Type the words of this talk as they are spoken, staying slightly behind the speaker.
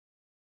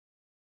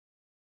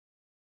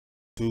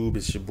YouTube,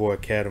 it's your boy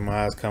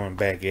Catamize coming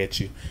back at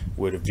you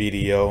with a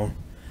video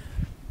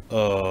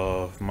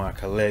of my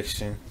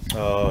collection.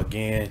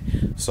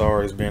 Again,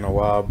 sorry it's been a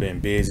while, been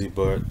busy,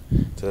 but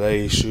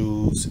today's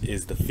shoes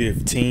is the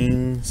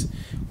 15s,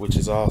 which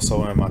is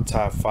also in my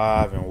top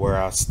 5 and where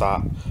I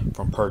stop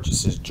from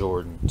purchases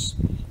Jordans.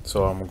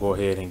 So I'm gonna go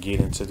ahead and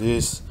get into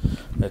this.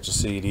 Let you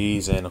see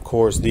these, and of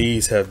course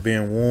these have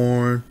been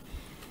worn.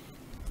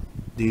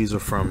 These are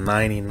from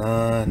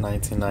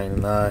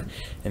 1999,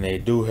 and they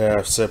do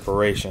have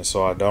separation,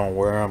 so I don't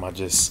wear them. I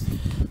just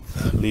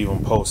leave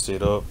them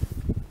posted up.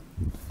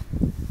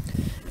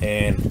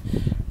 And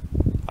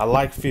I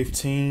like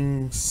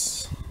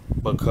 15s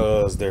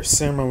because they're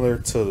similar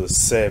to the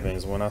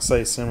 7s. When I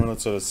say similar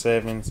to the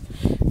 7s,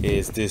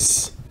 is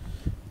this,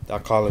 I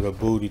call it a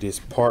bootie. This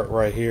part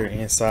right here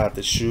inside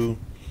the shoe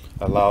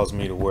allows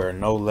me to wear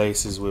no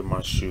laces with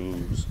my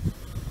shoes,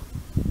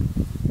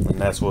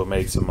 and that's what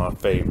makes it my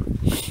favorite.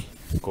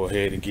 Go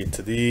ahead and get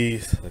to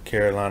these, the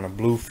Carolina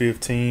Blue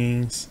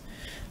 15s.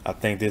 I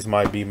think this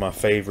might be my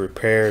favorite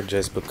pair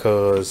just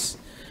because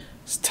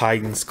it's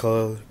Titans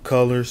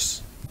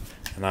colors,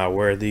 and I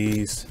wear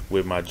these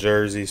with my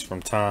jerseys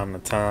from time to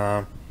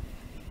time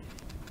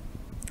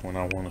when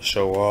I want to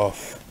show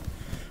off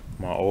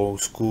my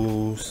old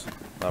schools.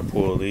 I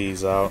pull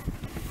these out.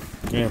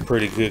 They're in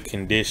pretty good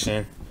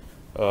condition,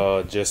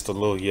 just a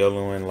little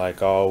yellowing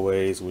like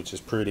always, which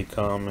is pretty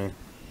common.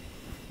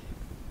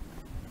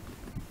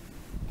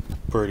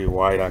 Pretty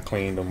white. I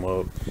cleaned them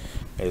up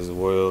as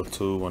well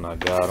too when I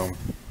got them.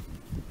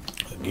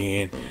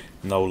 Again,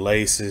 no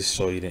laces,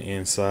 show you the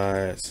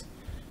insides.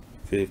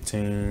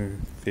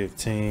 15,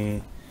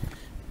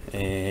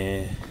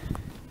 and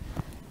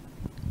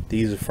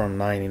these are from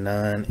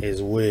 99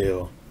 as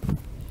well.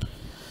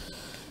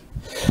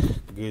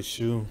 Good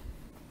shoe.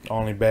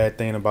 Only bad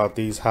thing about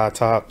these high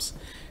tops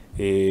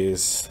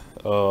is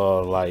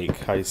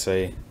like, how you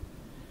say,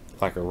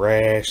 like a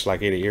rash,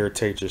 like it'll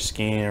irritate your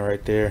skin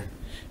right there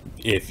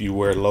if you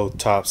wear low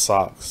top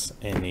socks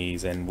in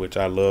these, and which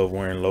I love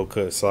wearing low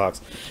cut socks,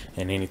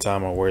 and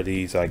anytime I wear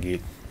these I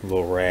get a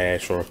little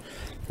rash or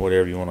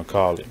whatever you want to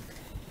call it.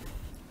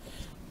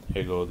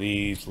 Here go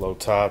these low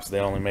tops. They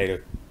only made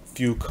a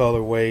few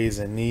colorways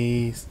in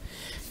these,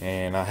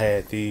 and I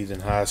had these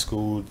in high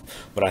school,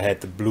 but I had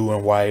the blue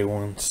and white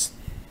ones.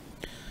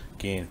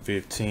 Again,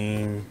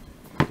 15.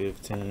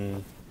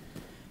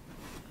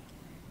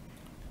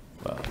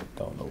 I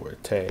don't know where the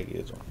tag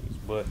is on these,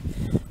 but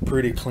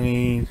pretty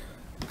clean.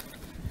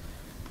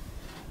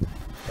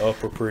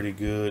 Upper pretty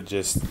good,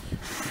 just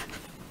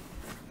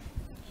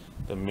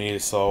the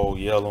midsole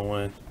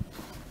yellowing,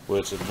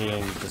 which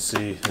again you can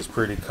see is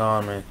pretty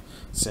common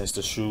since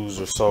the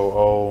shoes are so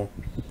old.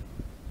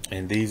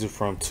 And these are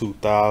from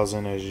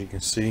 2000, as you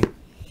can see,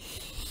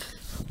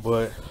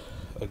 but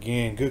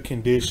again, good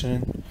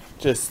condition,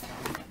 just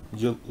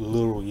a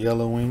little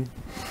yellowing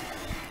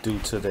due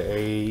to the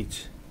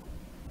age.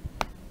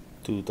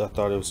 Dude, I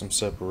thought there was some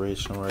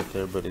separation right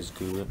there, but it's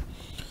good.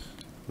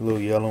 A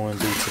little yellowing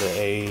due to the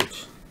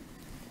age.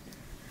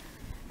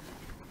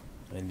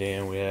 And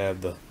then we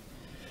have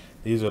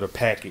these are the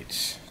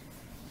package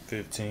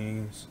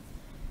 15s,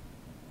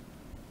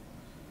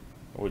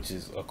 which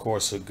is of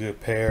course a good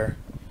pair.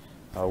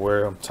 I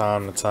wear them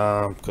time to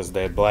time because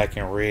that black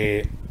and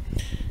red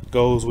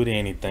goes with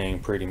anything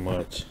pretty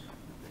much.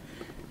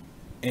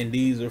 And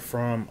these are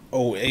from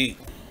 08,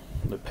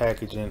 the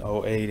packaging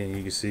 08, and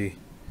you can see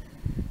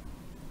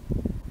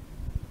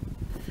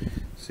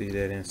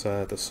that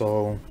inside the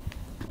sole.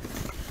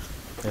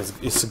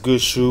 It's a good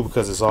shoe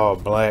because it's all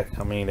black.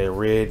 I mean, they're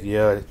red,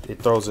 yeah, it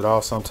throws it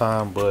off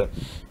sometime, but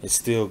it's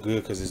still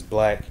good because it's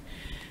black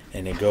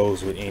and it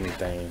goes with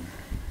anything.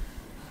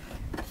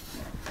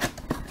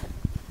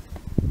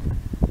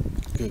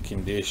 Good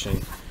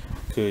condition,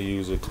 could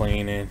use a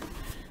cleaning.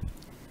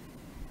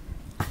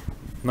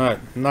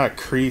 Not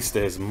creased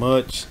as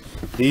much.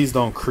 These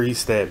don't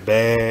crease that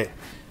bad.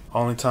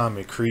 Only time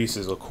it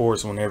creases, of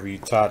course, whenever you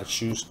tie the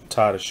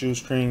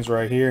shoestrings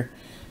right here,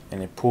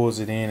 and it pulls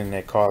it in, and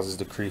that causes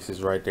the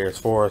creases right there. As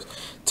far as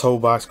toe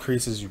box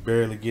creases, you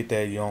barely get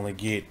that. You only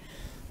get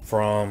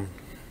from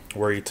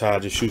where you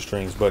tied your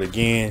shoestrings. But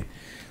again,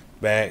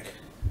 back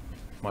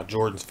my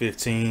Jordans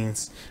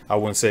 15s, I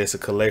wouldn't say it's a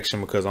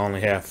collection because I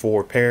only have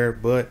 4 pair,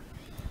 but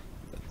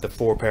the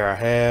 4 pair I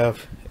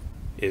have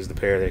is the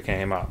pair that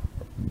came out.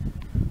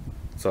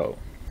 So,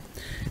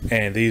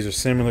 and these are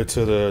similar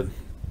to the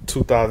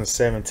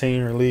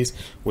 2017 release,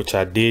 which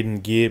I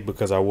didn't get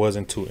because I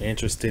wasn't too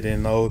interested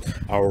in those.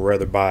 I would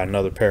rather buy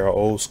another pair of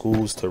old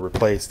schools to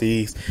replace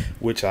these,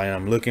 which I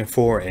am looking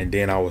for, and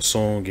then I will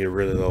soon get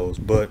rid of those.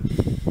 But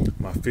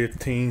my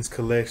 15s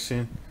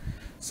collection,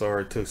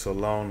 sorry it took so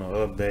long to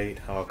update.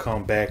 I'll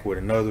come back with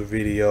another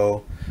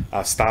video.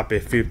 I'll stop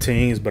at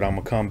 15s, but I'm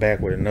gonna come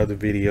back with another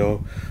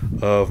video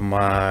of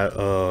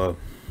my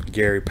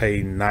Gary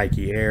Payton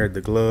Nike Air,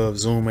 the glove,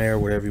 Zoom Air,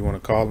 whatever you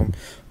want to call them.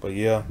 But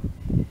yeah,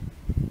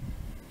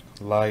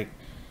 like,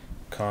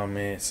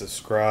 comment,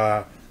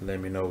 subscribe, let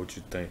me know what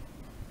you think.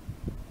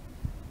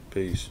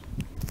 Peace.